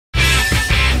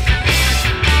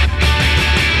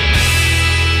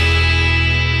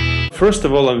First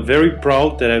of all, I'm very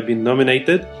proud that I've been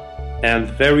nominated and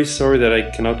very sorry that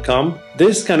I cannot come.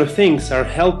 These kind of things are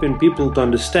helping people to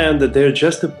understand that they're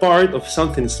just a part of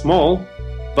something small,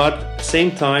 but at the same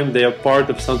time they are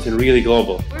part of something really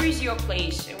global. Where is your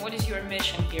place and what is your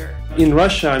mission here? In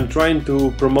Russia, I'm trying to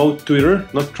promote Twitter.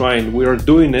 Not trying, we are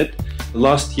doing it.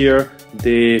 Last year,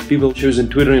 the people choosing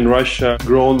Twitter in Russia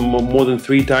grown more than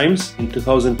 3 times. In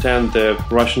 2010, the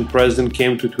Russian president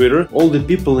came to Twitter. All the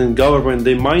people in government,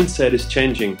 their mindset is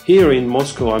changing. Here in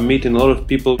Moscow, I'm meeting a lot of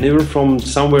people, even from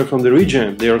somewhere from the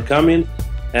region. They are coming,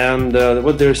 and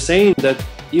what they're saying that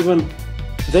even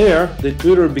there, the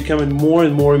Twitter becoming more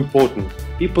and more important.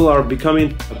 People are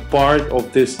becoming a part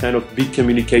of this kind of big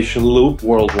communication loop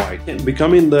worldwide. And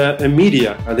becoming a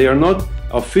media. They are not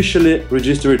officially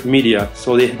registered media,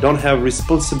 so they don't have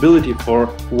responsibility for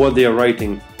what they are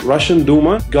writing. Russian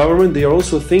Duma government, they are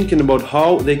also thinking about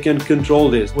how they can control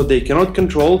this. What they cannot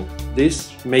control,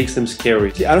 this makes them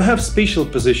scary. I don't have special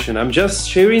position. I'm just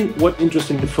sharing what's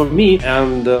interesting for me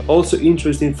and also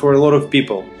interesting for a lot of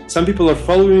people. Some people are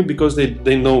following me because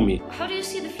they know me. How do you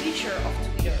see the future of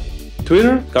Twitter?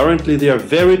 Twitter, currently they are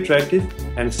very attractive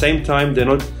and at the same time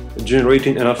they're not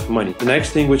generating enough money. The next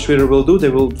thing which Twitter will do, they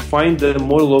will find the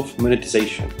model of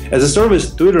monetization. As a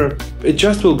service, Twitter, it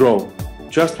just will grow.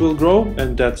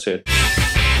 And that's it.